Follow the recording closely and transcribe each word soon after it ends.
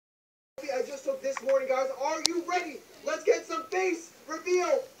I just took this morning, guys. Are you ready? Let's get some face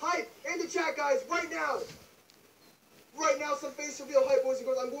reveal hype in the chat, guys, right now. Right now, some face reveal hype, boys and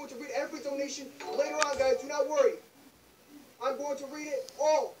girls. I'm going to read every donation later on, guys. Do not worry. I'm going to read it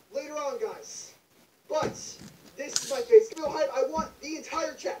all later on, guys. But this is my face reveal hype. I want the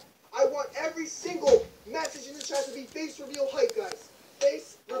entire chat. I want every single message in the chat to be face reveal hype, guys.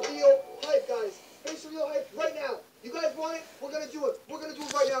 Face reveal hype, guys. Face reveal hype right now. You guys want it? We're going to do it. We're going to do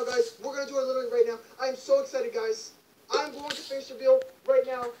it right now, guys. We're going to do it literally right now. I am so excited, guys. I'm going to face reveal right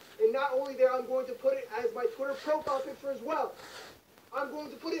now. And not only there, I'm going to put it as my Twitter profile picture as well. I'm going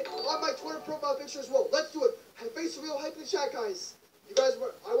to put it on my Twitter profile picture as well. Let's do it. Face reveal hype in the chat, guys. You guys,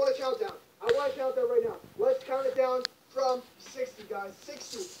 I want a countdown. I want a countdown right now. Let's count it down from 60, guys.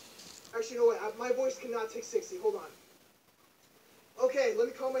 60. Actually, you know what? My voice cannot take 60. Hold on. Okay, let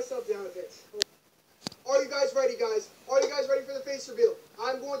me calm myself down a bit. Are you guys ready, guys? Are you guys ready for the face reveal?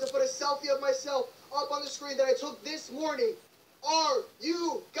 I'm going to put a selfie of myself up on the screen that I took this morning. Are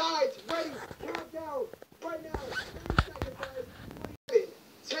you guys ready? Countdown right now. 30 seconds, guys.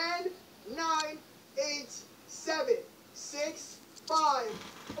 10, 9, 8, 7, 6, 5,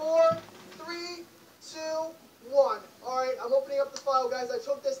 4, 3, 2, 1. Alright, I'm opening up the file, guys. I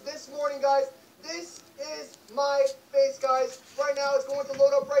took this morning, guys. This is my face, guys. Right now, it's going to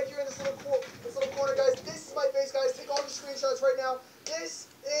load up right here in this little corner, guys. This is my face, guys. Take all the screenshots right now. This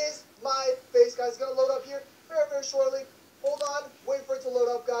is my face, guys. It's going to load up here very, very shortly. Hold on. Wait for it to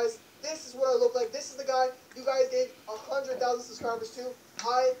load up, guys. This is what I look like. This is the guy you guys gave 100,000 subscribers to.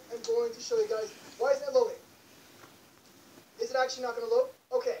 I am going to show you guys. Why isn't it loading? Is it actually not going to load?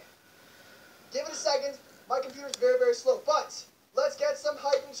 Okay. Give it a second. My computer's very, very slow. But let's get some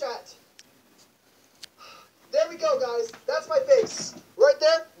hype in chat. There we go, guys. That's my face. Right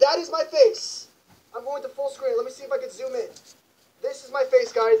there, that is my face. I'm going to full screen. Let me see if I can zoom in. This is my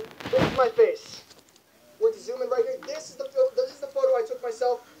face, guys. This is my face. I'm going to zoom in right here. This is the photo I took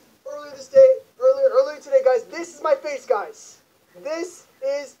myself earlier today, guys. This is my face, guys. This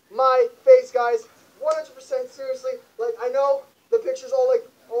is my face, guys. 100% seriously. Like, I know the picture's all like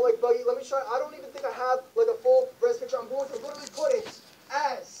buggy. Let me try. I don't even